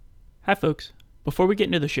Hi folks, before we get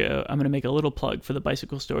into the show, I'm going to make a little plug for the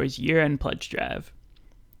Bicycle Stories year-end pledge drive.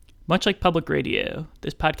 Much like public radio,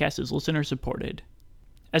 this podcast is listener supported.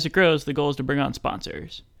 As it grows, the goal is to bring on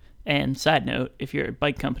sponsors. And side note, if you're a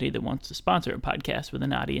bike company that wants to sponsor a podcast with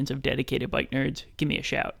an audience of dedicated bike nerds, give me a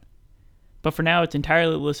shout. But for now, it's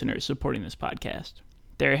entirely listeners supporting this podcast.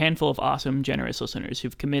 There are a handful of awesome, generous listeners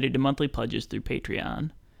who've committed to monthly pledges through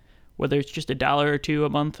Patreon. Whether it's just $1 or $2 a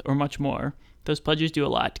month or much more, those pledges do a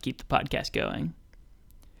lot to keep the podcast going.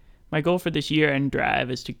 My goal for this year-end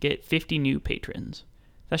drive is to get 50 new patrons.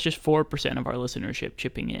 That's just 4% of our listenership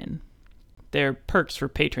chipping in. There are perks for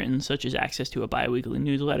patrons, such as access to a bi-weekly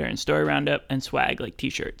newsletter and story roundup, and swag like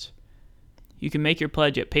t-shirts. You can make your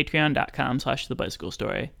pledge at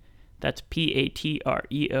patreon.com/thebicyclestory. That's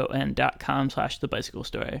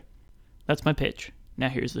patreon.com/thebicyclestory. That's my pitch. Now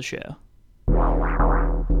here's the show.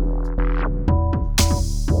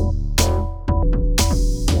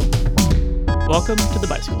 Welcome to The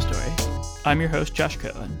Bicycle Story. I'm your host, Josh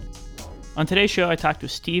Cohen. On today's show, I talked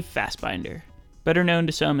with Steve Fassbinder, better known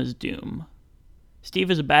to some as Doom. Steve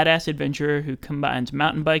is a badass adventurer who combines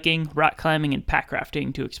mountain biking, rock climbing, and pack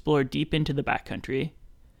rafting to explore deep into the backcountry.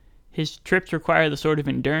 His trips require the sort of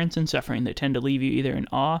endurance and suffering that tend to leave you either in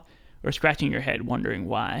awe or scratching your head wondering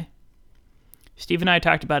why. Steve and I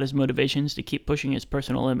talked about his motivations to keep pushing his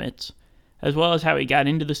personal limits, as well as how he got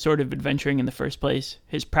into this sort of adventuring in the first place,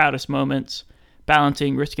 his proudest moments,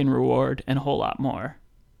 balancing risk and reward, and a whole lot more.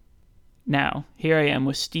 Now, here I am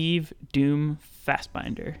with Steve Doom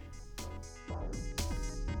Fassbinder.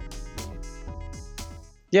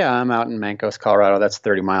 Yeah, I'm out in Mancos, Colorado. That's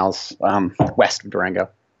 30 miles west of Durango.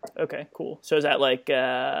 Okay, cool. So is that like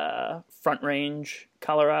Front Range,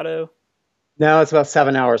 Colorado? No, it's about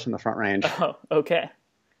 7 hours from the Front Range. Oh, okay.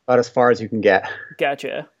 About as far as you can get.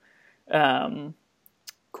 Gotcha.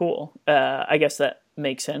 Cool. I guess that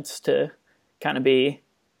makes sense to kind of be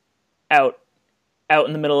out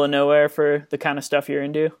in the middle of nowhere for the kind of stuff you're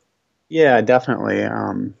into. Yeah, definitely.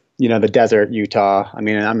 The desert, Utah. I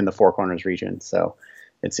mean, I'm in the Four Corners region, so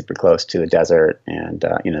it's super close to the desert, and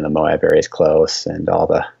the Moab area is close, and all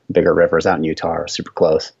the bigger rivers out in Utah are super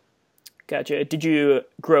close. Gotcha. Did you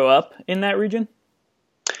grow up in that region?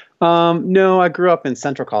 No, I grew up in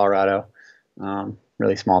central Colorado,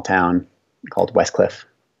 really small town called West Cliff.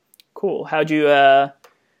 Cool. How'd you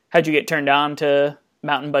get turned on to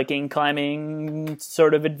mountain biking, climbing,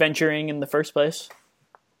 sort of adventuring in the first place?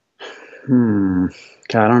 God,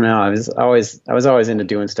 I don't know. I was always into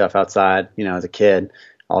doing stuff outside, as a kid.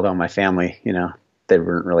 Although my family, they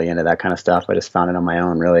weren't really into that kind of stuff. I just found it on my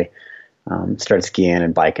own, really. Started skiing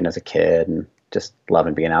and biking as a kid and just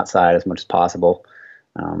loving being outside as much as possible.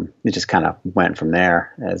 It just kind of went from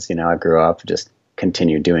there as, I grew up, just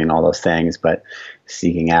continued doing all those things, but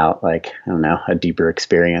seeking out a deeper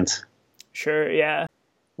experience. Sure. Yeah.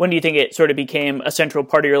 When do you think it sort of became a central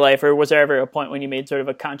part of your life, or was there ever a point when you made sort of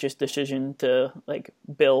a conscious decision to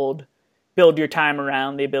build your time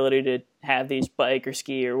around the ability to have these bike or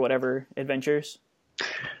ski or whatever adventures?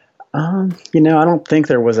 I don't think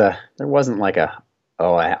there wasn't like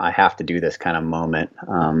I have to do this kind of moment.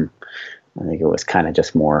 I think it was kind of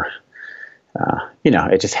just more,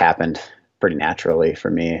 it just happened pretty naturally for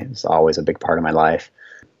me. It was always a big part of my life.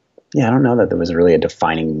 Yeah, I don't know that there was really a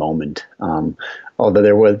defining moment. Although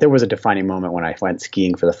there was a defining moment when I went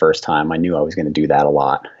skiing for the first time. I knew I was going to do that a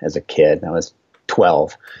lot as a kid. I was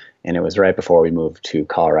 12, and it was right before we moved to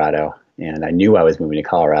Colorado, and I knew I was moving to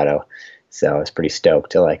Colorado, so I was pretty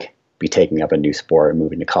stoked to be taking up a new sport and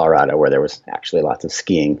moving to Colorado where there was actually lots of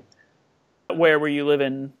skiing. Where were you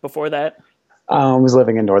living before that? I was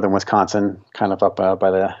living in northern Wisconsin, kind of up by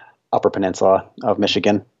the Upper Peninsula of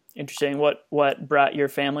Michigan. Interesting. What brought your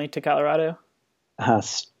family to Colorado?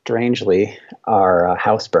 Strangely, our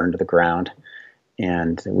house burned to the ground,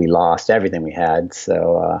 and we lost everything we had.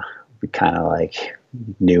 So we kind of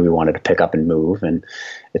knew we wanted to pick up and move, and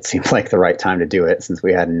it seemed like the right time to do it since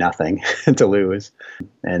we had nothing to lose,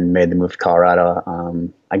 and made the move to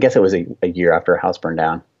Colorado. I guess it was a year after our house burned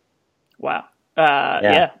down. Wow.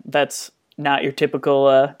 Yeah, that's not your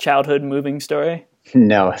typical childhood moving story.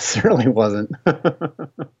 No, it certainly wasn't.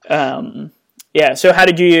 Yeah. So how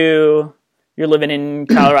did you're living in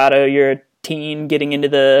Colorado, you're a teen getting into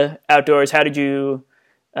the outdoors. How did you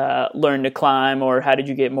learn to climb, or how did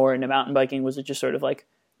you get more into mountain biking? Was it just sort of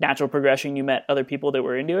natural progression? You met other people that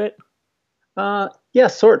were into it? Yeah,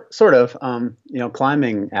 sort of.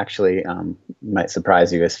 Climbing actually might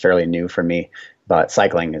surprise you is fairly new for me, but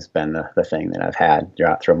cycling has been the thing that I've had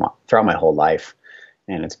throughout my whole life.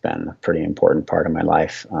 And it's been a pretty important part of my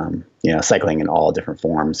life, cycling in all different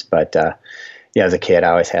forms. But yeah, as a kid,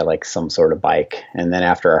 I always had like some sort of bike. And then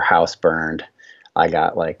after our house burned, I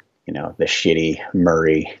got like, the shitty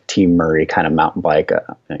Team Murray kind of mountain bike,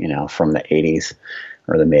 from the 80s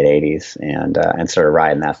or the mid 80s, and started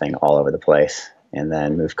riding that thing all over the place. And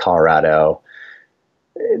then moved to Colorado.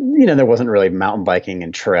 There wasn't really mountain biking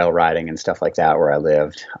and trail riding and stuff like that where I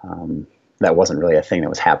lived. That wasn't really a thing that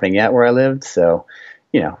was happening yet where I lived. So,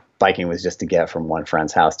 biking was just to get from one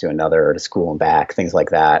friend's house to another or to school and back, things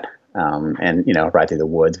like that. And ride through the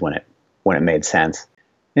woods when it made sense.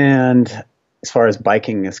 And as far as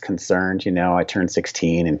biking is concerned, I turned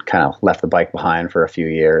 16 and kind of left the bike behind for a few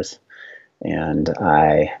years. And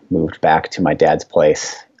I moved back to my dad's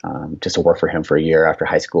place just to work for him for a year after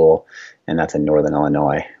high school. And that's in Northern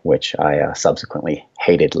Illinois, which I subsequently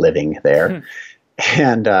hated living there.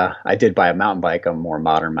 And I did buy a mountain bike, a more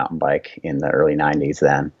modern mountain bike in the early 90s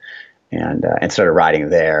then, and started riding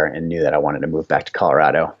there and knew that I wanted to move back to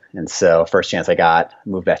Colorado. And so first chance I got,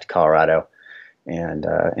 moved back to Colorado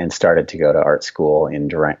and started to go to art school in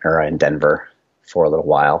Denver for a little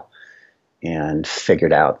while, and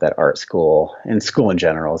figured out that art school and school in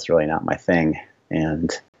general is really not my thing.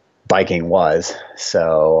 And biking was.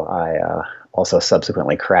 So I also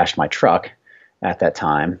subsequently crashed my truck at that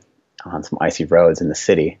time on some icy roads in the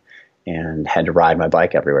city and had to ride my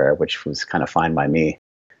bike everywhere, which was kind of fine by me.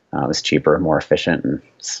 It was cheaper, more efficient, and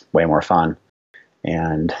it's way more fun.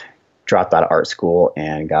 And dropped out of art school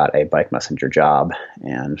and got a bike messenger job.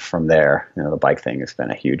 And from there, the bike thing has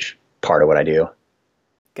been a huge part of what I do.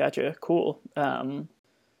 Gotcha. Cool.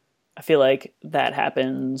 I feel like that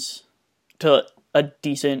happens to a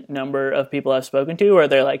decent number of people I've spoken to, where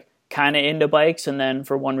they're like kind of into bikes, and then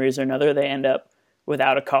for one reason or another, they end up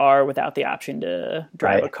without a car, without the option to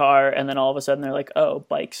drive a car. And then all of a sudden they're like, oh,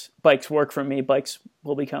 bikes work for me. Bikes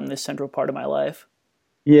will become this central part of my life.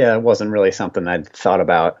 Yeah, it wasn't really something I'd thought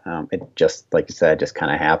about. It just, like you said, just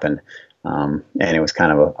kind of happened. And it was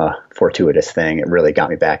kind of a fortuitous thing. It really got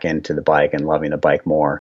me back into the bike and loving the bike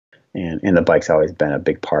more. And the bike's always been a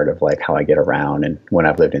big part of like how I get around. And when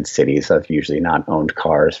I've lived in cities, I've usually not owned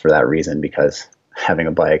cars for that reason, because having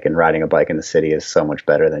a bike and riding a bike in the city is so much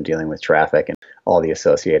better than dealing with traffic and all the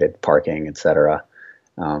associated parking, et cetera.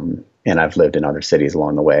 And I've lived in other cities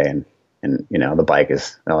along the way, and the bike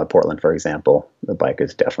is, in Portland, for example, the bike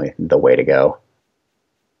is definitely the way to go.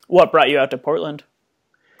 What brought you out to Portland?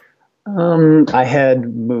 I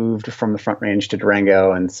had moved from the Front Range to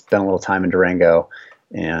Durango and spent a little time in Durango,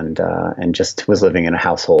 and just was living in a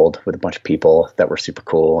household with a bunch of people that were super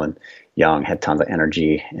cool and young, had tons of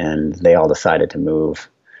energy, and they all decided to move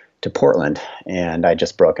to Portland. And I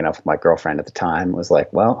just broken up with my girlfriend at the time. Was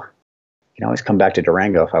like, well, you can always come back to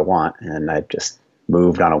Durango if I want. And I just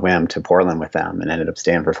moved on a whim to Portland with them and ended up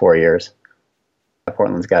staying for 4 years.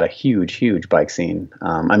 Portland's got a huge bike scene.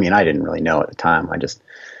 I didn't really know at the time. I just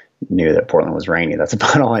knew that Portland was rainy. That's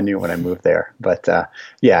about all I knew when I moved there. But I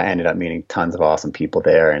ended up meeting tons of awesome people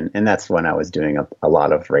there. And that's when I was doing a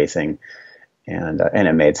lot of racing. And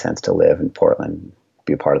it made sense to live in Portland,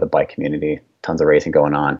 be a part of the bike community, tons of racing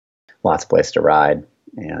going on, lots of places to ride.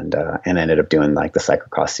 And ended up doing like the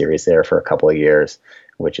cyclocross series there for a couple of years,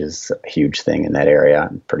 which is a huge thing in that area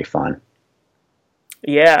and pretty fun.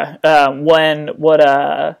 Yeah.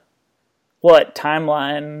 What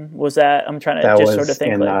timeline was that? I'm trying to sort of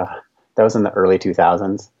think. That was in the early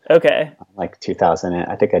 2000s. Okay. Like 2000.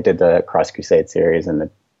 I think I did the Cross Crusade series in the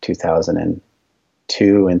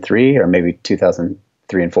 2002 and 3, or maybe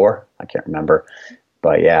 2003 and 4. I can't remember.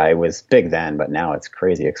 But yeah, it was big then, but now it's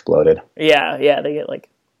crazy exploded. Yeah. They get like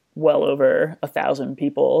well over 1,000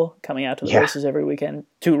 people coming out to the races every weekend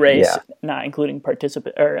to race, not including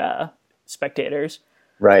spectators.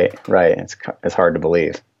 Right. It's hard to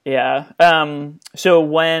believe. Yeah. So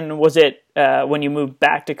when was it, when you moved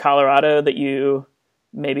back to Colorado, that you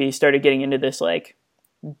maybe started getting into this like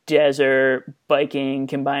desert biking,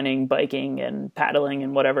 combining biking and paddling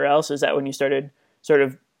and whatever else? Is that when you started sort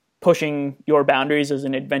of pushing your boundaries as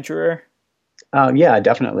an adventurer? Yeah,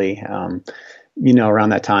 definitely. Around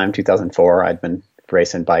that time, 2004, I'd been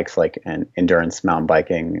racing bikes like endurance mountain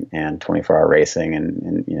biking and 24-hour racing,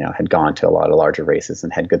 and had gone to a lot of larger races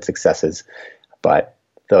and had good successes. But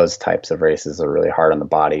those types of races are really hard on the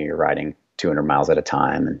body. You're riding 200 miles at a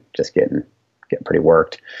time and just getting pretty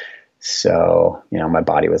worked. So, my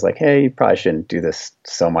body was like, hey, you probably shouldn't do this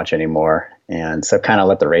so much anymore. And so kind of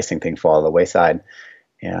let the racing thing fall to the wayside,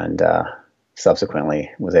 and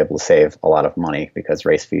subsequently was able to save a lot of money because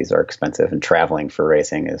race fees are expensive and traveling for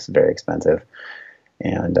racing is very expensive.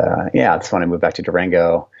 And that's when I moved back to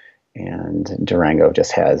Durango, and Durango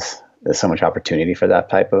just has so much opportunity for that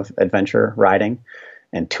type of adventure riding.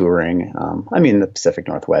 and touring. I mean, the Pacific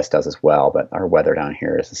Northwest does as well, but our weather down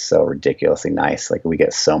here is so ridiculously nice. Like we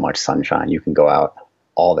get so much sunshine. You can go out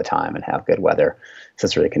all the time and have good weather. So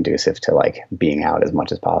it's really conducive to like being out as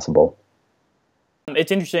much as possible.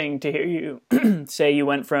 It's interesting to hear you say you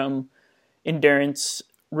went from endurance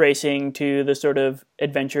racing to the sort of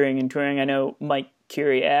adventuring and touring. I know Mike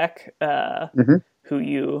Kiriak, who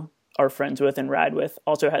you are friends with and ride with,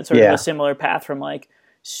 also had sort of a similar path from like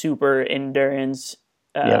super endurance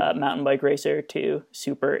mountain bike racer to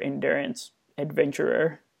super endurance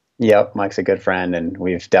adventurer. Yep, Mike's a good friend, and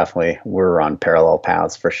we're on parallel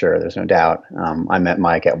paths for sure. There's no doubt. I met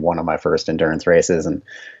Mike at one of my first endurance races, and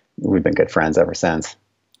we've been good friends ever since.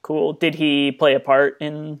 Cool. Did he play a part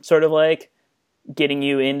in sort of like getting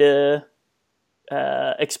you into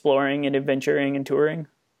exploring and adventuring and touring?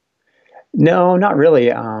 No, not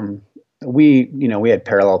really. We had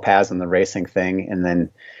parallel paths in the racing thing, and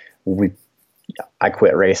then I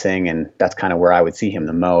quit racing, and that's kind of where I would see him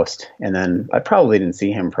the most. And then I probably didn't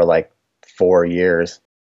see him for like 4 years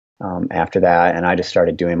after that. And I just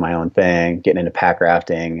started doing my own thing, getting into pack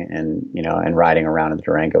rafting and riding around in the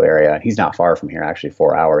Durango area. He's not far from here, actually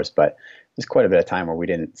 4 hours, but there's quite a bit of time where we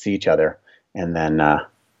didn't see each other. And then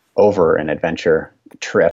over an adventure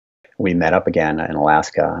trip, we met up again in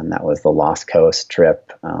Alaska, and that was the Lost Coast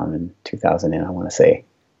trip in 2000, and I want to say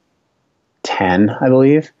 10, I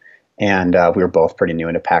believe. And we were both pretty new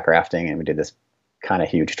into pack rafting, and we did this kind of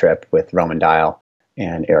huge trip with Roman Dial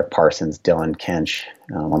and Eric Parsons, Dylan Kinch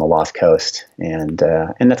on the Lost Coast, and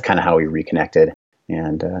that's kind of how we reconnected.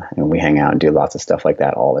 And we hang out and do lots of stuff like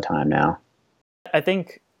that all the time now. I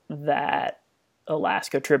think that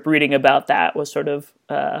Alaska trip, reading about that, was sort of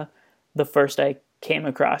the first I came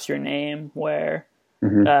across your name, where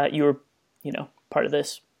you were, part of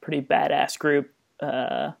this pretty badass group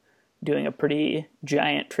doing a pretty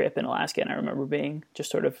giant trip in Alaska. And I remember being just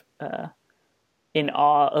sort of in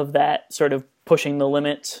awe of that, sort of pushing the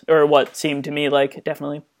limits, or what seemed to me like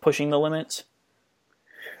definitely pushing the limits.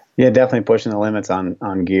 Yeah, definitely pushing the limits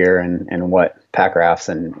on gear and what pack rafts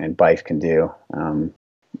and bikes can do.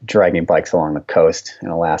 Dragging bikes along the coast in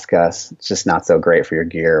Alaska, it's just not so great for your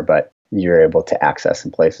gear, but you're able to access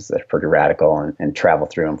some places that are pretty radical and travel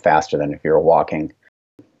through them faster than if you were walking.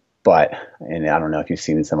 And I don't know if you've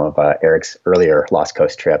seen some of Eric's earlier Lost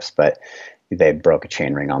Coast trips, but they broke a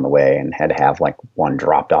chain ring on the way and had to have like one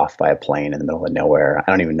dropped off by a plane in the middle of nowhere.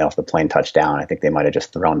 I don't even know if the plane touched down. I think they might have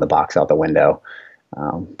just thrown the box out the window.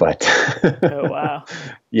 Oh, wow.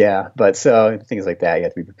 Yeah. But so things like that you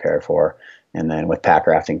have to be prepared for. And then with pack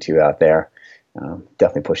rafting too out there,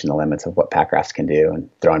 definitely pushing the limits of what pack rafts can do, and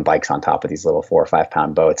throwing bikes on top of these little 4 or 5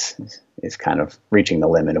 pound boats is kind of reaching the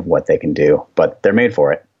limit of what they can do, but they're made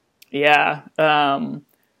for it. Yeah.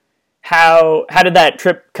 How did that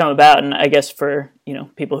trip come about? And I guess for,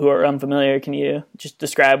 people who are unfamiliar, can you just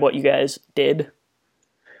describe what you guys did?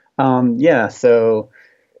 Yeah. So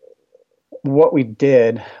what we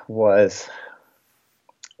did was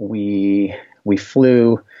we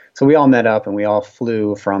flew. So we all met up and we all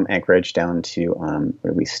flew from Anchorage down to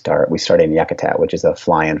where did we start? We started in Yakutat, which is a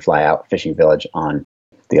fly-in, fly-out fishing village on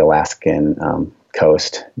the Alaskan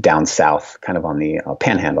coast, down south, kind of on the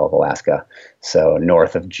panhandle of Alaska. So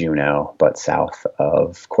north of Juneau, but south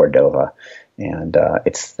of Cordova. And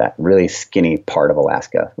it's that really skinny part of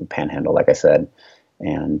Alaska, the panhandle, like I said.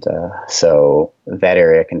 And so that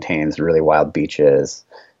area contains really wild beaches,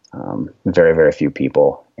 very, very few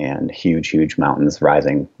people, and huge mountains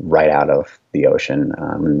rising right out of the ocean,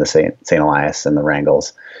 in the St. Elias and the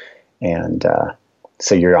Wrangels. And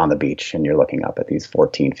so you're on the beach and you're looking up at these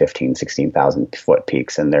 14, 15, 16,000 foot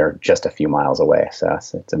peaks, and they're just a few miles away. So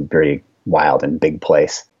it's a very wild and big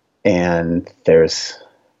place. And there's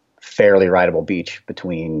fairly rideable beach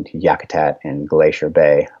between Yakutat and Glacier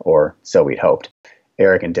Bay, or so we'd hoped.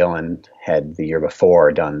 Eric and Dylan had the year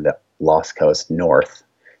before done the Lost Coast North,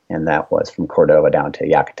 and that was from Cordova down to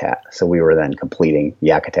Yakutat. So we were then completing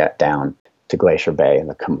Yakutat down to Glacier Bay and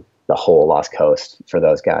the whole Lost Coast for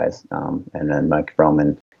those guys. And then Mike,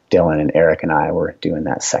 Roman, Dylan, and Eric and I were doing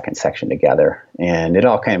that second section together. And it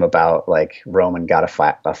all came about like Roman got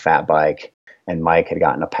a fat bike, and Mike had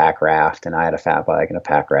gotten a pack raft, and I had a fat bike and a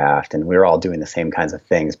pack raft. And we were all doing the same kinds of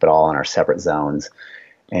things, but all in our separate zones.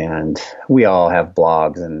 And we all have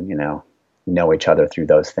blogs and, know each other through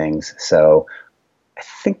those things. So I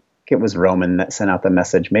think it was Roman that sent out the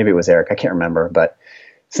message. Maybe it was Eric. I can't remember, but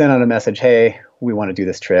sent out a message. Hey, we want to do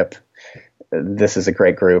this trip. This is a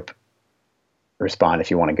great group. Respond if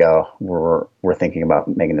you want to go. We're thinking about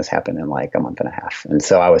making this happen in like a month and a half. And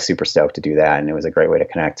so I was super stoked to do that. And it was a great way to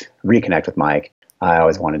reconnect with Mike. I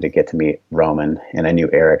always wanted to get to meet Roman, and I knew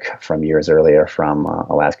Eric from years earlier from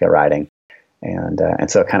Alaska riding, and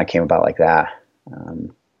so it kind of came about like that.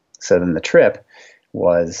 So then the trip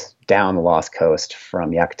was down the Lost Coast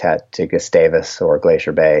from Yakutat to Gustavus or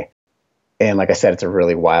Glacier Bay, and like I said, it's a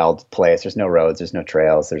really wild place. There's no roads, there's no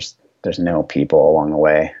trails, there's no people along the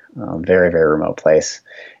way. Very, very remote place,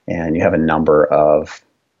 and you have a number of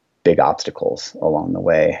big obstacles along the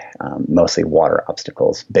way, mostly water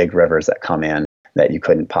obstacles, big rivers that come in that you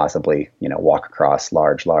couldn't possibly, walk across,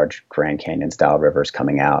 large Grand Canyon style rivers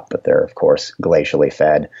coming out, but they're of course glacially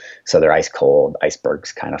fed. So they're ice cold,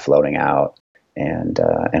 icebergs kind of floating out. And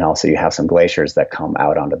also you have some glaciers that come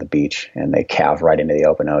out onto the beach and they calve right into the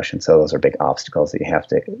open ocean. So those are big obstacles that you have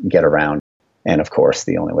to get around. And of course,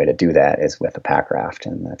 the only way to do that is with a pack raft.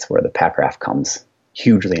 And that's where the pack raft comes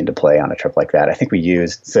hugely into play on a trip like that. I think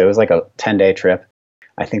so it was like a 10-day trip.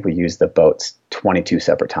 I think we used the boats 22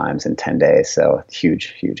 separate times in 10 days. So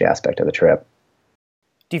huge aspect of the trip.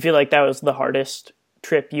 Do you feel like that was the hardest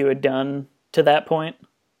trip you had done to that point?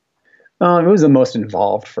 It was the most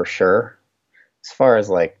involved for sure. As far as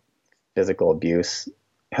like physical abuse,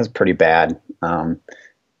 it was pretty bad.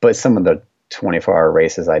 But some of the 24-hour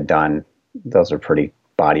races I'd done, those were pretty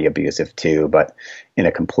body abusive too, but in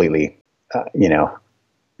a completely,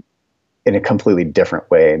 in a completely different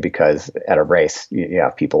way, because at a race, you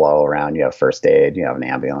have people all around, you have first aid, you have an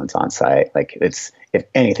ambulance on site. Like if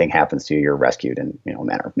anything happens to you, you're rescued in, a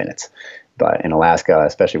matter of minutes. But in Alaska,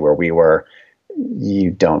 especially where we were,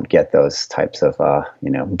 you don't get those types of,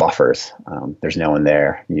 buffers. There's no one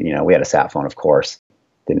there. We had a sat phone, of course,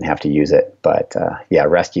 didn't have to use it, but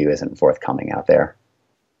rescue isn't forthcoming out there.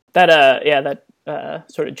 That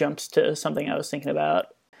sort of jumps to something I was thinking about,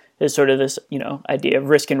 is sort of this, idea of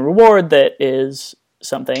risk and reward that is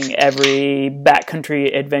something every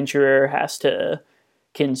backcountry adventurer has to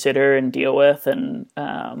consider and deal with. And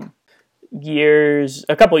a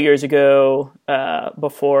couple years ago,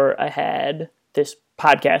 before I had this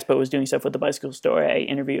podcast but was doing stuff with the Bicycle Story, I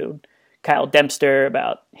interviewed Kyle Dempster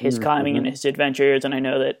about his climbing and his adventures, and I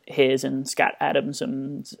know that his and Scott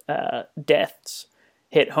Adamson's deaths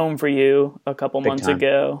hit home for you a couple months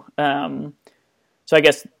ago. So I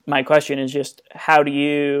guess my question is just how do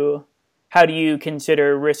you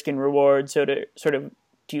consider risk and reward? So do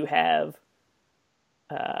you have?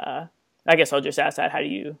 I guess I'll just ask that. How do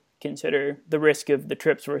you consider the risk of the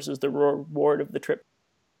trips versus the reward of the trip?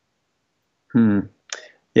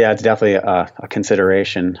 Yeah, it's definitely a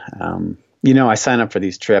consideration. I sign up for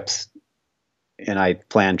these trips, and I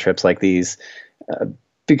plan trips like these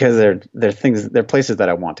because they're places that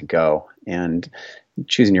I want to go, and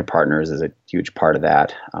choosing your partners is a huge part of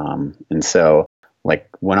that. And so, like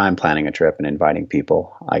when I'm planning a trip and inviting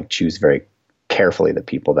people, I choose very carefully the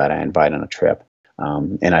people that I invite on a trip.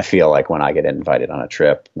 And I feel like when I get invited on a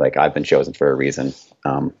trip, like I've been chosen for a reason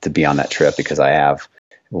to be on that trip, because I have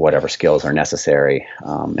whatever skills are necessary,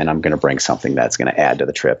 and I'm going to bring something that's going to add to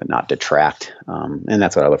the trip and not detract. And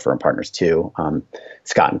that's what I look for in partners too.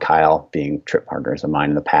 Scott and Kyle being trip partners of mine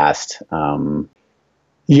in the past.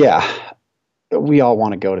 We all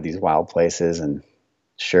want to go to these wild places, and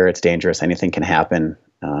sure, it's dangerous. Anything can happen.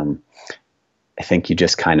 I think you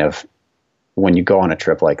just kind of, when you go on a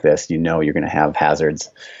trip like this, you're going to have hazards.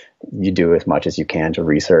 You do as much as you can to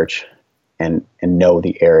research and know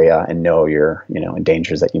the area and know your,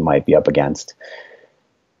 dangers that you might be up against.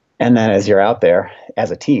 And then as you're out there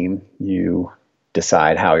as a team, you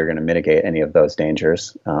decide how you're going to mitigate any of those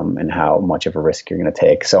dangers, and how much of a risk you're going to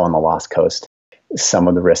take. So on the Lost Coast, some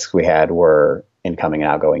of the risks we had were incoming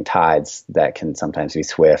and outgoing tides that can sometimes be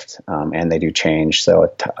swift, and they do change.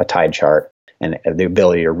 So a tide chart and the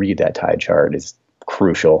ability to read that tide chart is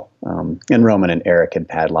crucial. And Roman and Eric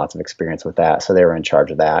had lots of experience with that, so they were in charge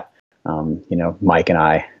of that. Mike and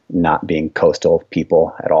I, not being coastal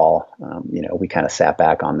people at all, we kind of sat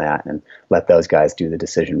back on that and let those guys do the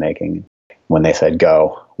decision making. When they said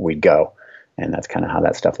go, we'd go. And that's kind of how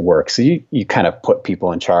that stuff works. So you kind of put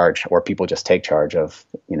people in charge, or people just take charge of,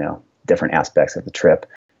 different aspects of the trip,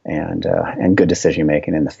 and good decision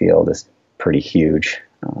making in the field is pretty huge.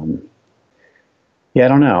 I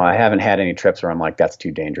don't know. I haven't had any trips where I'm like, that's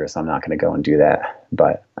too dangerous, I'm not going to go and do that.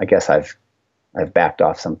 But I guess I've backed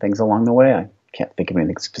off some things along the way. I can't think of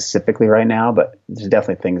anything specifically right now, but there's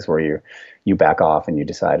definitely things where you back off and you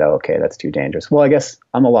decide, oh, okay, that's too dangerous. Well, I guess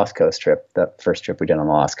on the Lost Coast trip, the first trip we did on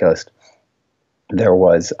the Lost Coast, there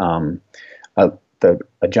was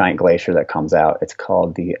a giant glacier that comes out. It's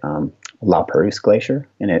called the La Perouse Glacier,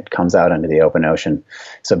 and it comes out into the open ocean.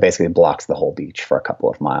 So basically it blocks the whole beach for a couple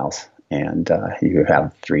of miles. And you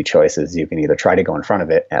have three choices. You can either try to go in front of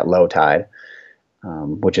it at low tide,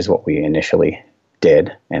 which is what we initially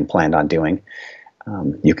did and planned on doing.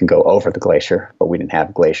 You can go over the glacier, but we didn't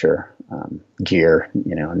have glacier gear,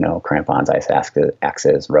 no crampons, ice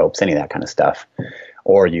axes, ropes, any of that kind of stuff.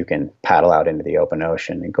 Or you can paddle out into the open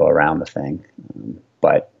ocean and go around the thing.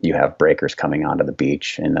 But you have breakers coming onto the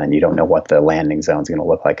beach, and then you don't know what the landing zone is going to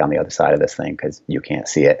look like on the other side of this thing because you can't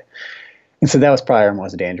see it. And so that was probably our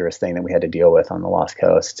most dangerous thing that we had to deal with on the Lost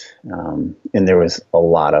Coast. And there was a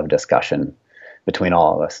lot of discussion between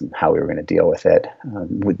all of us and how we were going to deal with it.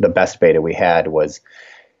 The best beta we had was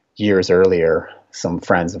years earlier, some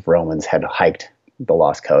friends of Roman's had hiked the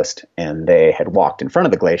Lost Coast, and they had walked in front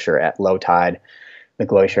of the glacier at low tide. The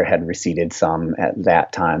glacier had receded some at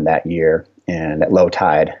that time that year, and at low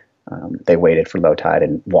tide, they waited for low tide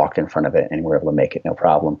and walked in front of it, and were able to make it no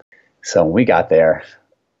problem. So when we got there,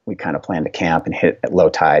 we kind of planned to camp and hit at low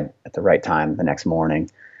tide at the right time the next morning.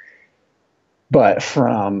 But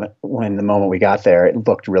from the moment we got there, it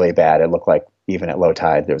looked really bad. It looked like even at low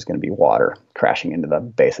tide, there was going to be water crashing into the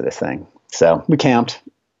base of this thing. So we camped.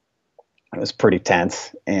 It was pretty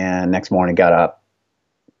tense. And next morning got up,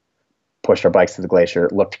 pushed our bikes to the glacier.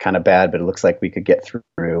 It looked kind of bad, but it looks like we could get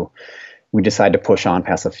through. We decided to push on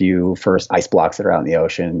past a few first ice blocks that are out in the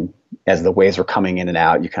ocean. As the waves were coming in and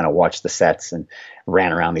out, you kind of watched the sets and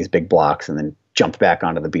ran around these big blocks and then jumped back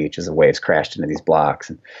onto the beach as the waves crashed into these blocks,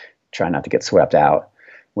 and try not to get swept out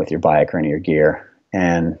with your bike or any of your gear.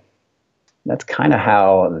 And that's kind of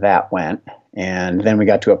how that went. And then we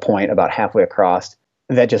got to a point about halfway across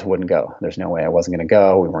that just wouldn't go. There's no way I wasn't going to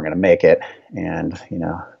go. We weren't going to make it. And,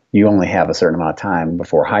 you only have a certain amount of time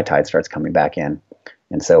before high tide starts coming back in.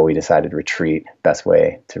 And so we decided to retreat. Best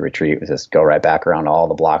way to retreat was just go right back around all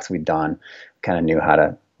the blocks we'd done. Kind of knew how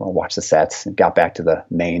to watch the sets, and got back to the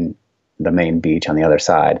main beach on the other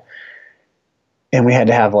side. And we had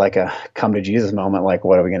to have like a come to Jesus moment, like,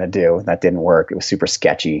 what are we going to do? That didn't work. It was super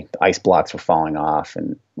sketchy. The ice blocks were falling off,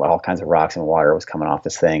 and all kinds of rocks and water was coming off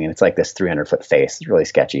this thing. And it's like this 300-foot face. It's really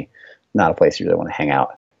sketchy. Not a place you really want to hang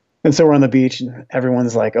out. And so we're on the beach, and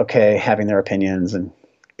everyone's like, okay, having their opinions. And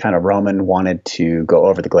kind of Roman wanted to go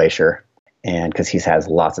over the glacier, and because he has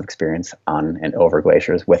lots of experience on and over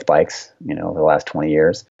glaciers with bikes, over the last 20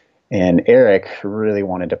 years. And Eric really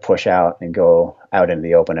wanted to push out and go out into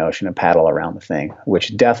the open ocean and paddle around the thing,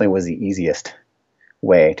 which definitely was the easiest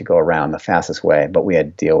way to go around, the fastest way. But we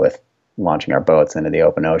had to deal with launching our boats into the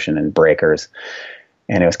open ocean and breakers.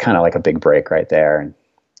 And it was kind of like a big break right there. And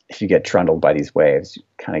if you get trundled by these waves, you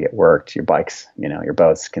kind of get worked. Your bikes, your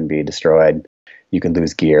boats can be destroyed. You can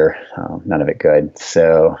lose gear, none of it good.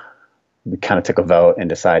 So we kind of took a vote and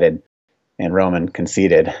decided, and Roman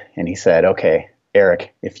conceded, and he said, okay,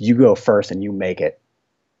 Eric, if you go first and you make it,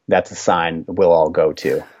 that's a sign we'll all go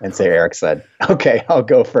to. And so Eric said, okay, I'll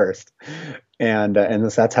go first. And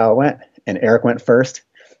that's how it went. And Eric went first,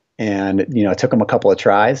 and, it took him a couple of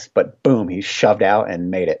tries, but boom, he shoved out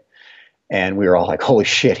and made it. And we were all like, holy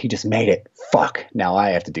shit, he just made it. Fuck, now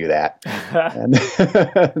I have to do that. And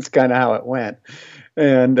that's kind of how it went.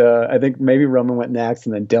 And I think maybe Roman went next,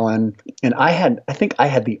 and then Dylan. And I think I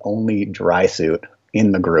had the only dry suit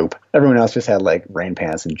in the group. Everyone else just had like rain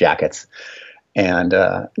pants and jackets. And,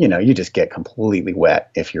 you just get completely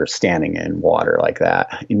wet if you're standing in water like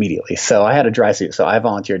that immediately. So I had a dry suit. So I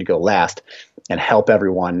volunteered to go last and help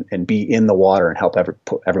everyone and be in the water and help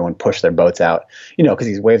everyone push their boats out, because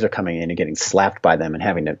these waves are coming in and getting slapped by them and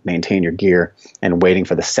having to maintain your gear and waiting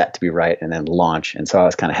for the set to be right and then launch. And so I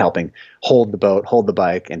was kind of helping hold the boat, hold the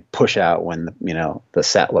bike, and push out when, the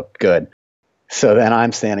set looked good. So then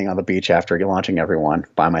I'm standing on the beach after launching everyone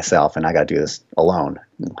by myself, and I got to do this alone.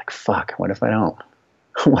 I'm like, fuck, what if I don't?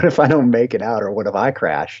 What if I don't make it out, or what if I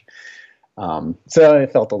crash? So I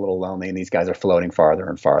felt a little lonely, and these guys are floating farther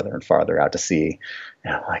and farther and farther out to sea.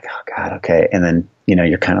 And I'm like, oh God, okay. And then,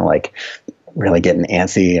 you're kind of like really getting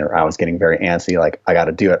antsy, or I was getting very antsy. Like, I got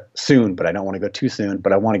to do it soon, but I don't want to go too soon,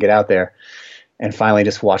 but I want to get out there. And finally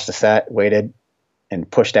just watched the set, waited, and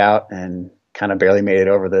pushed out, and kind of barely made it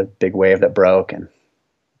over the big wave that broke, and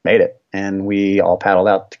made it. And we all paddled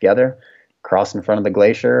out together, crossed in front of the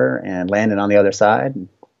glacier, and landed on the other side.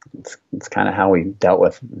 It's kind of how we dealt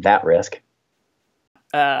with that risk.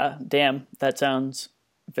 Damn, that sounds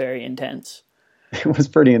very intense. It was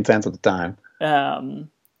pretty intense at the time.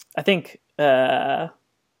 I think, I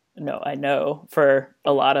know for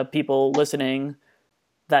a lot of people listening,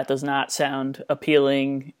 that does not sound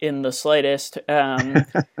appealing in the slightest.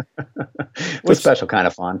 It's a special kind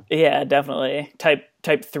of fun. Yeah, definitely.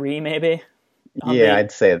 Type 3, maybe? Yeah,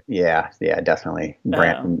 I'd say, yeah, definitely.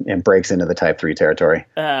 And breaks into the type 3 territory.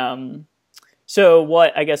 So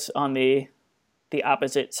what, I guess, on the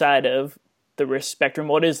opposite side of the risk spectrum,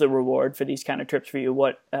 what is the reward for these kind of trips for you?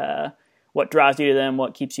 What what draws you to them?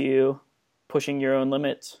 What keeps you pushing your own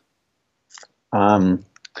limits?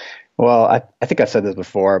 Well, I think I've said this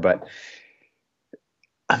before, but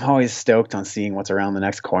I'm always stoked on seeing what's around the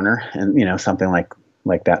next corner. And, something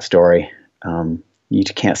like that story, you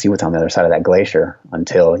can't see what's on the other side of that glacier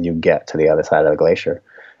until you get to the other side of the glacier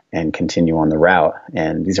and continue on the route.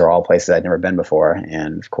 And these are all places I'd never been before.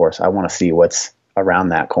 And of course, I want to see what's around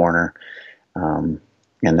that corner. And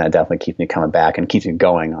that definitely keeps me coming back and keeps me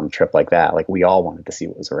going on a trip like that. Like, we all wanted to see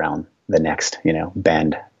what was around the next,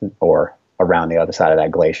 bend or around the other side of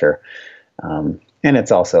that glacier. And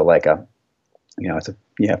it's also like you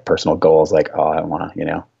have personal goals like, oh, I want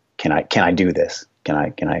to, can I do this? Can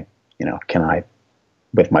I,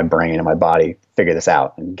 with my brain and my body, figure this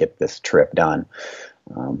out and get this trip done?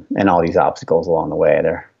 And all these obstacles along the way,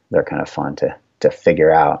 they're kind of fun to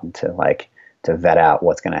figure out and to vet out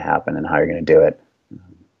what's going to happen and how you're going to do it.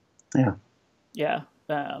 Yeah. Yeah.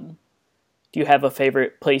 Do you have a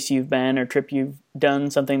favorite place you've been or trip you've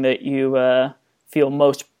done, something that you feel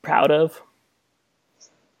most proud of?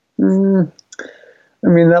 That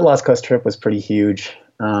Lost Coast trip was pretty huge.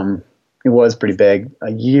 It was pretty big.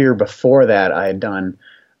 A year before that, I had done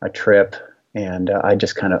a trip, and I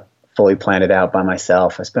just kind of fully planned it out by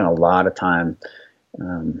myself. I spent a lot of time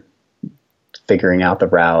figuring out the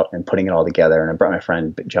route and putting it all together. And I brought my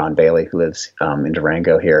friend John Bailey, who lives in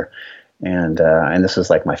Durango here, and this was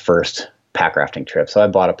like my first pack rafting trip. So I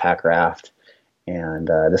bought a pack raft, and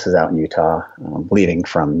this is out in Utah, leaving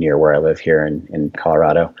from near where I live here in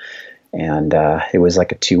Colorado. And it was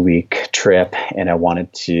like a 2-week trip, and I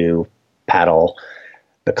wanted to paddle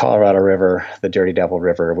the Colorado River, the Dirty Devil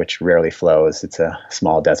River, which rarely flows. It's a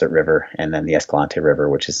small desert river, and then the Escalante River,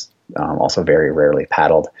 which is also very rarely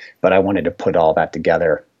paddled. But I wanted to put all that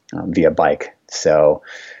together via bike. So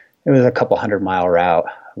it was a couple 100-mile route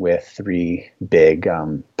with 3 big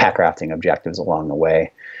pack rafting objectives along the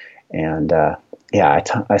way. And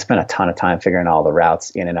I spent a ton of time figuring all the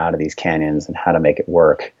routes in and out of these canyons and how to make it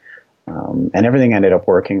work. And everything ended up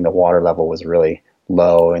working. The water level was really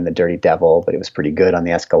low in the Dirty Devil, but it was pretty good on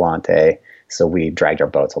the Escalante. So we dragged our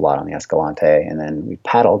boats a lot on the Escalante, and then we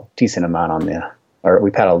paddled we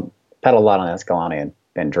paddled a lot on the Escalante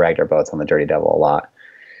and dragged our boats on the Dirty Devil a lot.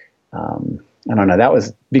 I don't know. That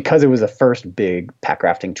was because it was the first big pack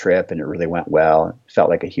rafting trip, and it really went well. It felt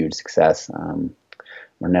like a huge success.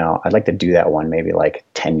 Or no, I'd like to do that one maybe like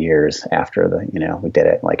 10 years after we did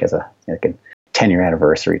it, like as a 10-year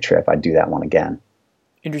anniversary trip. I'd do that one again.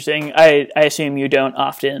 Interesting. I assume you don't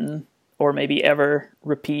often or maybe ever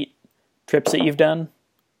repeat trips that you've done?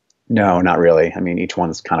 No, not really. Each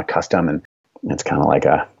one's kind of custom, and it's kind of like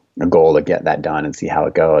a goal to get that done and see how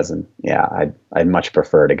it goes. And yeah, I'd much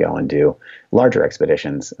prefer to go and do larger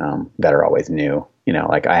expeditions that are always new.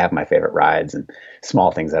 Like I have my favorite rides and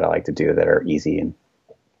small things that I like to do that are easy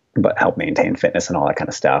but help maintain fitness and all that kind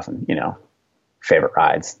of stuff. And, favorite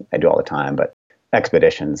rides I do all the time, but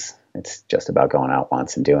expeditions, it's just about going out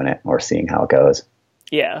once and doing it or seeing how it goes.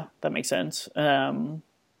 Yeah, that makes sense.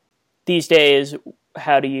 These days,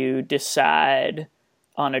 how do you decide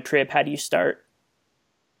on a trip? How do you start?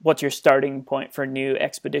 What's your starting point for new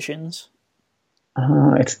expeditions?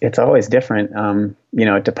 It's always different.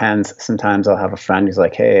 It depends. Sometimes I'll have a friend who's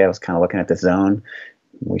like, hey, I was kind of looking at this zone.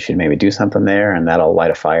 We should maybe do something there, and that'll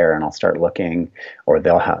light a fire, and I'll start looking. Or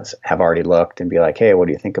they'll have already looked and be like, hey, what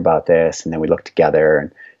do you think about this? And then we look together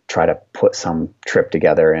and try to put some trip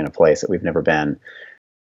together in a place that we've never been.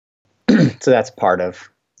 So that's part of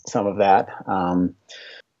some of that.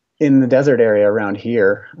 In the desert area around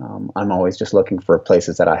here, I'm always just looking for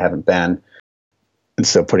places that I haven't been. And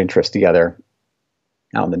so putting trips together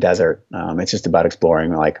out in the desert, it's just about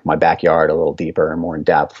exploring like my backyard a little deeper and more in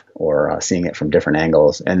depth, or seeing it from different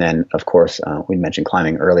angles. And then, of course, we mentioned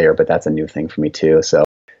climbing earlier, but that's a new thing for me too. So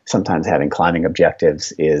sometimes having climbing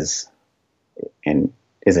objectives is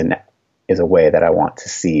a way that I want to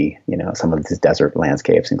see, some of these desert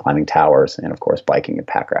landscapes and climbing towers. And of course, biking and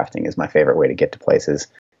pack rafting is my favorite way to get to places.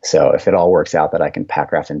 So if it all works out that I can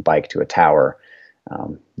pack raft and bike to a tower,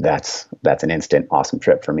 that's an instant awesome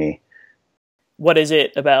trip for me. What is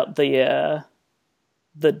it about the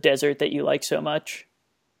desert that you like so much?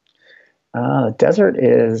 The desert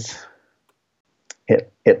is,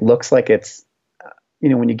 it looks like it's,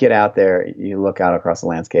 when you get out there, you look out across the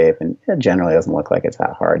landscape, and it generally doesn't look like it's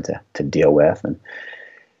that hard to deal with. And,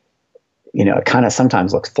 it kind of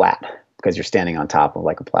sometimes looks flat because you're standing on top of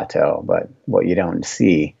like a plateau, but what you don't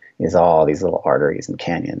see is all these little arteries and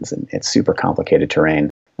canyons, and it's super complicated terrain.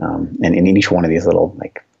 And in each one of these little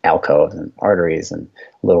like alcoves and arteries and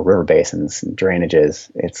little river basins and drainages,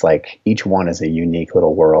 it's like each one is a unique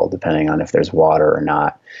little world depending on if there's water or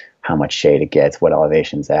not, how much shade it gets, what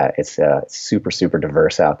elevation's at. It's super, super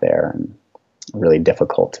diverse out there and really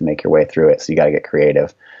difficult to make your way through it. So you got to get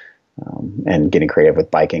creative, and getting creative with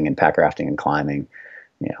biking and pack rafting and climbing,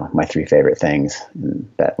 my three favorite things.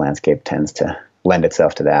 And that landscape tends to lend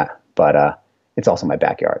itself to that. But it's also my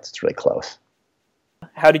backyard. So it's really close.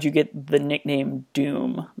 How did you get the nickname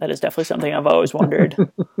Doom? That is definitely something I've always wondered.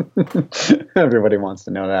 Everybody wants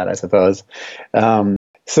to know that, I suppose.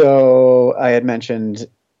 So I had mentioned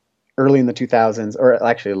early in the 2000s, or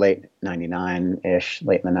actually late 99-ish,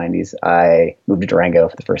 late in the 90s, I moved to Durango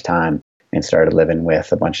for the first time and started living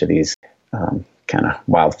with a bunch of these kind of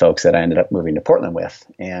wild folks that I ended up moving to Portland with.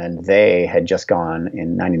 And they had just gone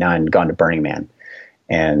to Burning Man.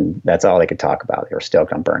 And that's all they could talk about. They were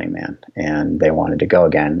stoked on Burning Man, and they wanted to go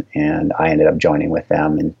again. And I ended up joining with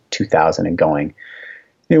them in 2000 and going.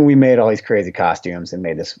 And we made all these crazy costumes and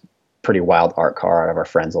made this pretty wild art car out of our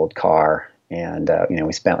friend's old car. And,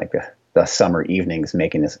 we spent like the summer evenings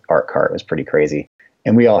making this art car. It was pretty crazy.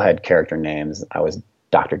 And we all had character names. I was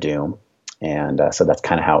Dr. Doom. And so that's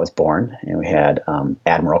kind of how it was born. And we had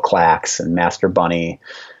Admiral Clax and Master Bunny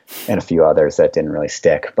and a few others that didn't really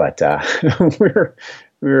stick. But we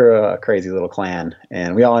were a crazy little clan.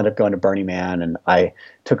 And we all ended up going to Burning Man. And I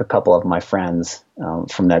took a couple of my friends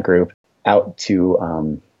from that group out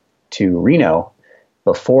to Reno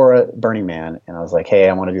before Burning Man. And I was like, hey,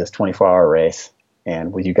 I want to do this 24-hour race.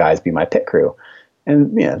 And will you guys be my pit crew?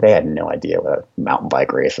 And they had no idea what a mountain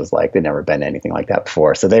bike race was like. They'd never been to anything like that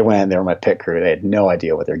before. So they went, they were my pit crew. They had no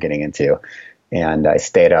idea what they're getting into. And I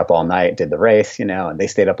stayed up all night, did the race, and they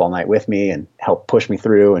stayed up all night with me and helped push me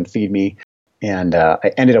through and feed me. And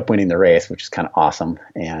I ended up winning the race, which is kind of awesome.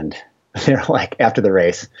 And they're like, after the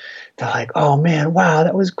race, they're like, oh man, wow,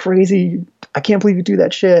 that was crazy. I can't believe you do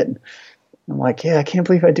that shit. And I'm like, yeah, I can't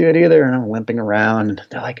believe I do it either. And I'm limping around. And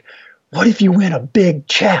they're like, what if you win a big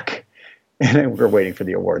check? And we're waiting for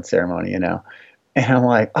the award ceremony, And I'm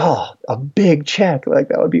like, oh, a big check. Like,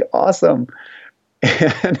 that would be awesome.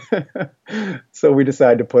 And so we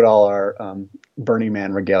decided to put all our Burning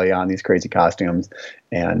Man regalia on, these crazy costumes.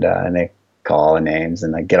 And they call all the names.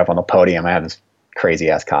 And I get up on the podium. I have this crazy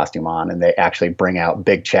ass costume on. And they actually bring out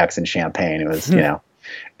big checks and champagne. It was, I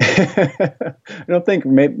don't think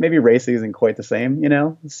maybe racing isn't quite the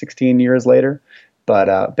same, 16 years later.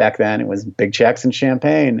 But back then it was big checks and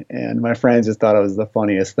champagne, and my friends just thought it was the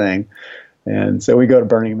funniest thing. And so we go to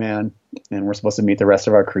Burning Man, and we're supposed to meet the rest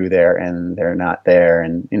of our crew there, and they're not there.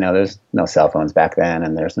 And, there's no cell phones back then,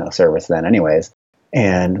 and there's no service then anyways.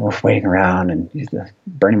 And we're waiting around, and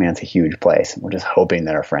Burning Man's a huge place. And we're just hoping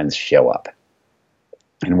that our friends show up.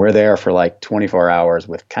 And we're there for like 24 hours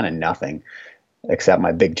with kind of nothing except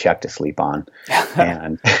my big check to sleep on.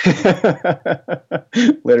 And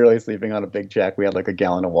literally sleeping on a big check. We had like a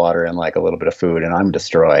gallon of water and like a little bit of food, and I'm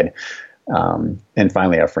destroyed. And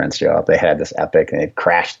finally our friends show up. They had this epic, and they'd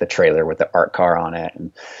crashed the trailer with the art car on it.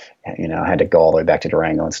 And, I had to go all the way back to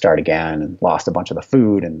Durango and start again, and lost a bunch of the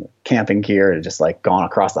food and the camping gear. It just like gone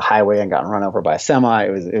across the highway and gotten run over by a semi.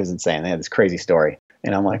 It was insane. They had this crazy story.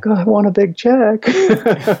 And I'm like, oh, I want a big check.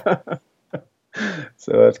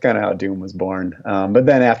 So that's kind of how Doom was born. But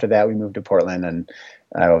then after that, we moved to Portland, and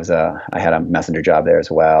I had a messenger job there as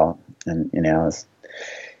well. And, as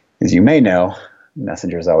you may know,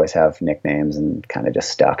 messengers always have nicknames, and kind of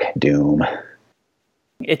just stuck Doom.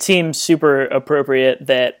 It seems super appropriate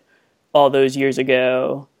that all those years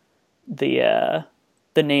ago, the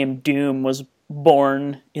name Doom was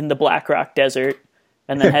born in the Black Rock Desert,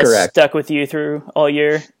 and then has stuck with you through all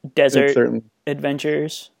your desert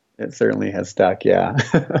adventures. It certainly has stuck, yeah.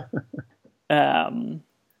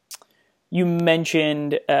 You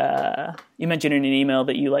mentioned in an email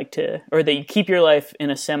that you like to, or that you keep your life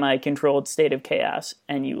in a semi-controlled state of chaos,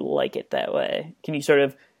 and you like it that way. Can you sort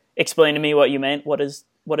of explain to me what you meant? What does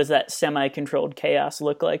that semi-controlled chaos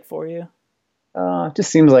look like for you? It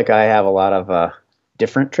just seems like I have a lot of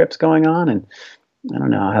different trips going on, and I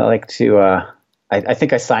don't know. I like to. I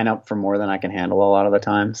think I sign up for more than I can handle a lot of the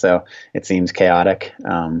time, so it seems chaotic.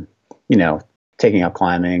 Taking up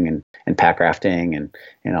climbing and pack rafting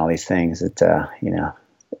and all these things. It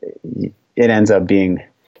ends up being,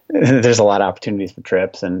 there's a lot of opportunities for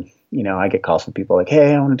trips, and I get calls from people like,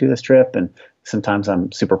 hey, I want to do this trip, and sometimes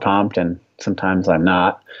I'm super pumped and sometimes I'm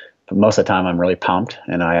not, but most of the time I'm really pumped,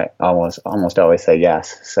 and I almost always say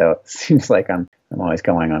yes. So it seems like I'm always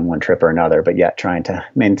going on one trip or another, but yet trying to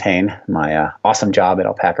maintain my awesome job at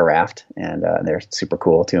Alpaca Raft, and they're super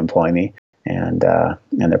cool to employ me, and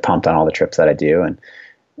they're pumped on all the trips that I do, and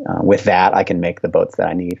with that I can make the boats that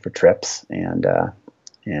I need for trips, and I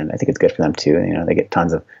think it's good for them too. They get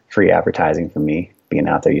tons of free advertising from me being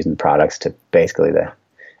out there using products to basically the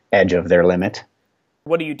edge of their limit.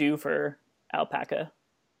 What do you do for alpaca?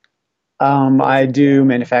 I do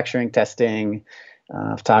manufacturing, testing,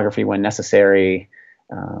 photography when necessary.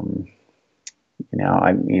 Um,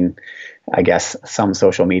 I mean, I guess some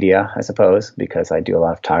social media, I suppose, because I do a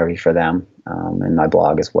lot of photography for them, and my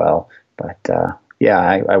blog as well. But yeah,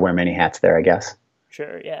 I wear many hats there, I guess.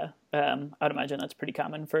 Sure, yeah. I'd imagine that's pretty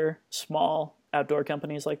common for small outdoor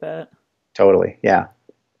companies like that. Totally, yeah.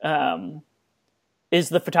 Is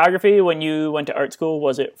the photography, when you went to art school,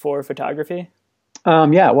 was it for photography?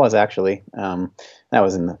 Yeah, it was actually. That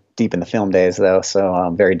was deep in the film days, though,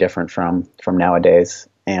 so very different from nowadays.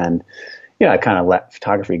 And I kind of let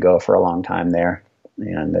photography go for a long time there,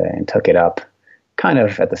 and took it up kind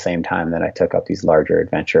of at the same time that I took up these larger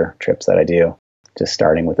adventure trips that I do. Just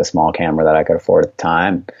starting with a small camera that I could afford at the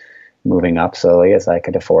time, moving up slowly as I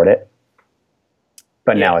could afford it.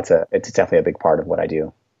 But now it's definitely a big part of what I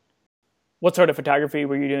do. What sort of photography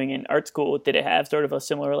were you doing in art school? Did it have sort of a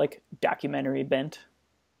similar like documentary bent?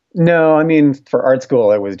 No, I mean, for art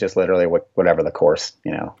school, it was just literally whatever the course,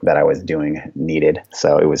 that I was doing needed.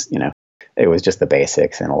 So it was just the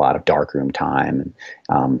basics and a lot of darkroom time.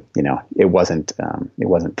 And, it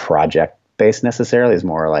wasn't project based necessarily. It was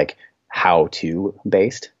more like how to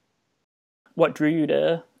based. What drew you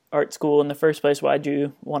to art school in the first place? Why'd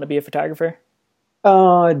you want to be a photographer?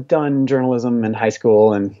 I'd done journalism in high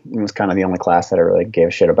school, and it was kind of the only class that I really gave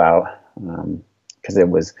a shit about, because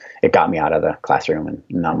it got me out of the classroom, and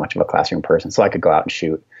not much of a classroom person, so I could go out and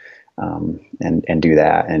shoot, and do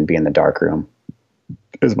that and be in the dark room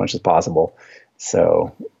as much as possible.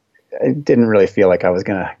 So I didn't really feel like I was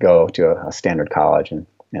going to go to a standard college,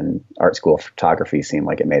 and art school photography seemed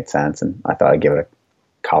like it made sense, and I thought I'd give it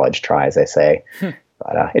a college try, as they say,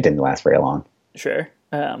 but it didn't last very long. Sure,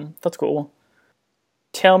 that's cool.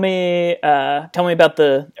 Tell me about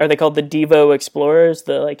are they called the Devo Explorers,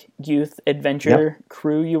 the like youth adventure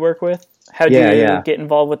crew you work with? How do you get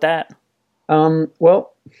involved with that?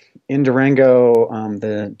 Well, in Durango,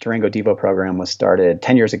 the Durango Devo program was started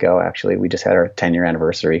 10 years ago, actually. We just had our 10-year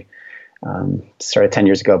anniversary. Started 10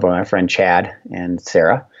 years ago by my friend Chad and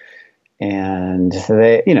Sarah. And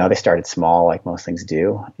they started small, like most things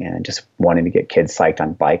do, and just wanting to get kids psyched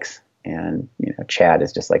on bikes. And, Chad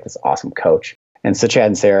is just like this awesome coach. And so Chad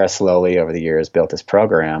and Sarah slowly over the years built this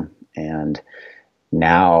program. And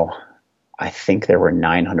now I think there were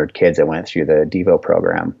 900 kids that went through the Devo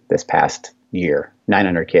program this past year.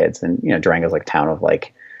 900 kids. And, Durango's like a town of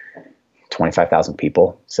like 25,000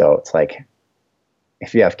 people. So it's like,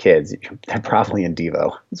 if you have kids, they're probably in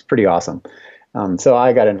Devo. It's pretty awesome. So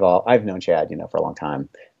I got involved. I've known Chad, for a long time,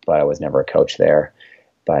 but I was never a coach there.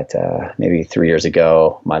 But maybe 3 years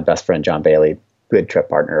ago, my best friend, John Bailey, good trip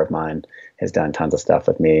partner of mine, has done tons of stuff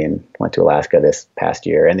with me and went to Alaska this past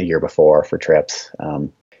year and the year before for trips.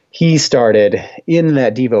 He started in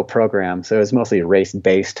that Devo program, so it was mostly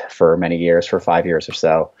race-based for many years, for 5 years or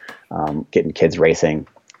so, getting kids racing.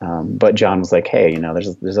 But John was like, hey,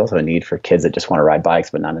 there's also a need for kids that just want to ride bikes,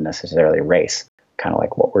 but not necessarily race, kind of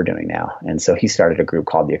like what we're doing now. And so he started a group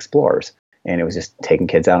called the Explorers. And it was just taking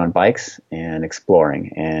kids out on bikes and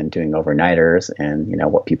exploring and doing overnighters and,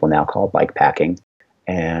 what people now call bike packing.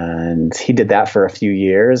 And he did that for a few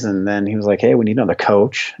years. And then he was like, hey, we need another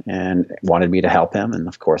coach, and wanted me to help him. And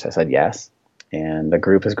of course I said yes. And the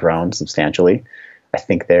group has grown substantially. I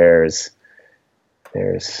think there's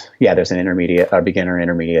an intermediate, a beginner,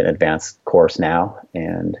 intermediate, advanced course now.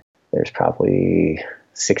 And there's probably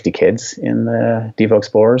 60 kids in the Devo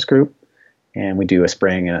Explorers group. And we do a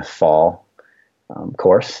spring and a fall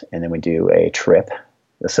course. And then we do a trip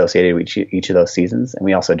associated with each of those seasons. And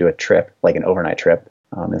we also do a trip, like an overnight trip,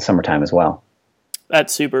 in the summertime as well.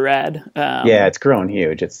 That's super rad. Yeah, it's grown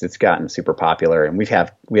huge. It's gotten super popular. And we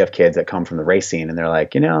have kids that come from the race scene, and they're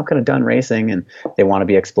like, I'm kind of done racing, and they want to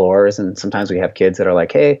be explorers. And sometimes we have kids that are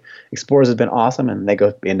like, hey, Explorers has been awesome. And they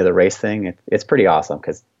go into the race thing. It's pretty awesome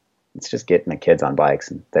because it's just getting the kids on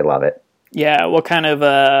bikes, and they love it. Yeah. What kind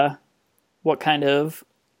of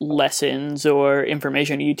lessons or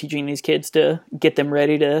information are you teaching these kids to get them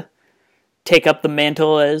ready to take up the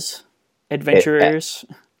mantle as adventurers?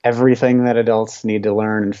 Everything that adults need to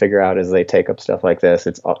learn and figure out as they take up stuff like this.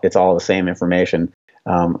 It's all the same information.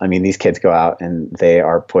 These kids go out and they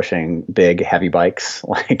are pushing big, heavy bikes.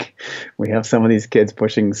 Like, we have some of these kids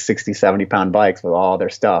pushing 60, 70 pound bikes with all their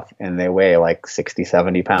stuff, and they weigh like 60,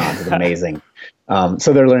 70 pounds. It's amazing.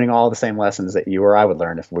 So they're learning all the same lessons that you or I would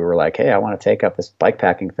learn if we were like, hey, I want to take up this bike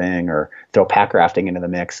packing thing or throw pack rafting into the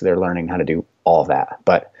mix. They're learning how to do all of that.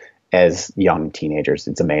 But as young teenagers,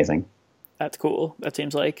 it's amazing. That's cool. That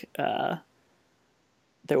seems like there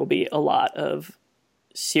will be a lot of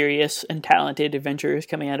serious and talented adventurers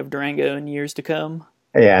coming out of Durango in years to come.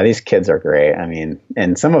 Yeah, these kids are great. I mean,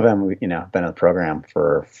 and some of them, you know, have been in the program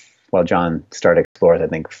for, well, John started Explorers, I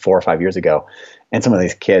think 4 or 5 years ago. And some of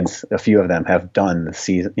these kids, a few of them have done the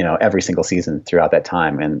season, you know, every single season throughout that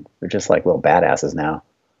time. And they're just like little badasses now.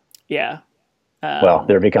 Yeah. Well,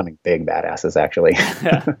 they're becoming big badasses, actually.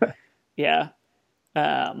 Yeah.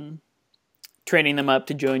 Training them up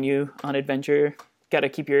to join you on adventure. Got to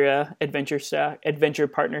keep your adventure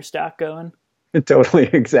partner stock going. Totally,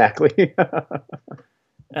 exactly.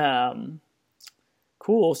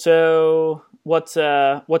 Cool. So what's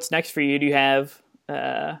next for you? Do you have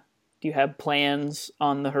plans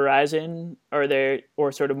on the horizon?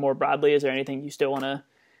 Or sort of more broadly, is there anything you still want to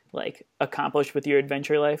like accomplish with your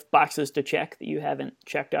adventure life? Boxes to check that you haven't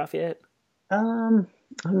checked off yet? I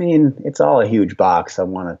mean, it's all a huge box. I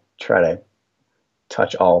want to try to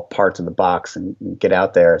touch all parts of the box and get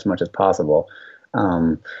out there as much as possible.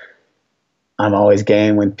 I'm always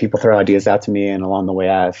game when people throw ideas out to me, and along the way,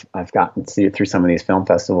 I've gotten to see through some of these film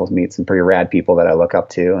festivals, meet some pretty rad people that I look up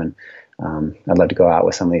to, and I'd love to go out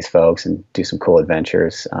with some of these folks and do some cool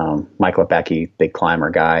adventures. Mike Lepecki, big climber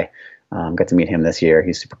guy, got to meet him this year.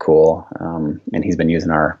 He's super cool, and he's been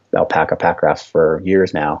using our alpaca pack rafts for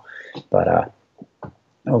years now. But I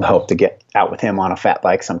would hope to get out with him on a fat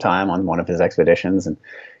bike sometime on one of his expeditions and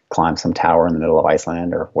climb some tower in the middle of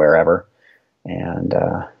Iceland or wherever. And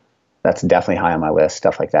that's definitely high on my list,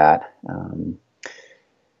 stuff like that.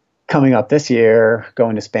 Coming up this year,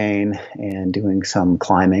 going to Spain and doing some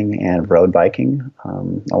climbing and road biking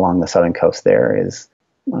along the southern coast there is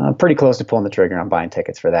pretty close to pulling the trigger on buying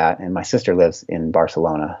tickets for that. And my sister lives in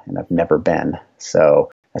Barcelona, and I've never been.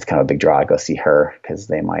 So that's kind of a big draw to go see her, because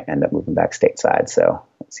they might end up moving back stateside. So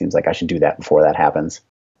it seems like I should do that before that happens.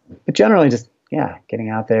 But generally just, getting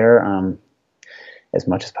out there as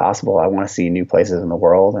much as possible. I want to see new places in the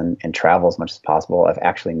world and travel as much as possible. I've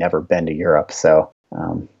actually never been to Europe. So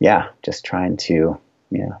just trying to,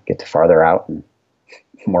 get to farther out and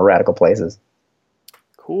more radical places.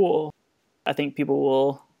 Cool. I think people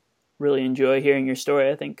will really enjoy hearing your story.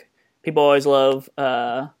 I think people always love,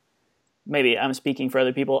 maybe I'm speaking for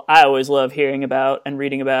other people, I always love hearing about and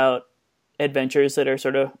reading about adventures that are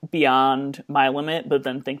sort of beyond my limit, but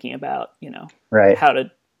then thinking about, right, how to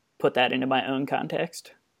put that into my own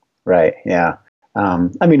context. Right. Yeah.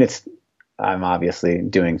 I'm obviously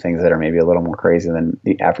doing things that are maybe a little more crazy than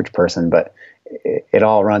the average person, but it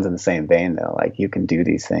all runs in the same vein though. Like you can do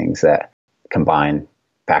these things that combine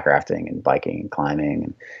pack rafting and biking and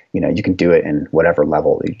climbing, and you can do it in whatever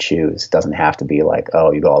level you choose. It doesn't have to be like,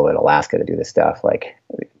 oh, you go all the way to Alaska to do this stuff. Like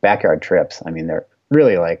backyard trips, they're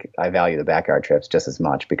really like, I value the backyard trips just as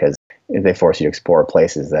much, because they force you to explore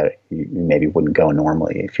places that you maybe wouldn't go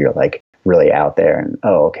normally if you're like really out there and,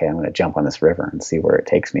 oh, okay, I'm going to jump on this river and see where it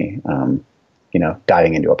takes me.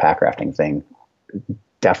 Diving into a pack rafting thing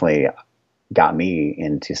definitely got me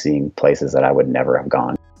into seeing places that I would never have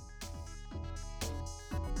gone.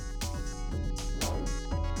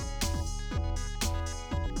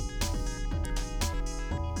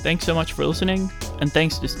 Thanks so much for listening, and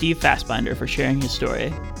thanks to Steve Fassbinder for sharing his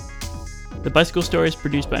story. The Bicycle Story is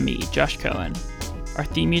produced by me, Josh Cohen. Our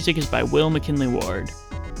theme music is by Will McKindley Ward.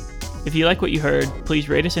 If you like what you heard, please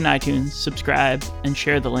rate us in iTunes, subscribe, and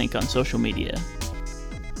share the link on social media.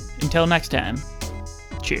 Until next time,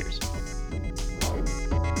 cheers.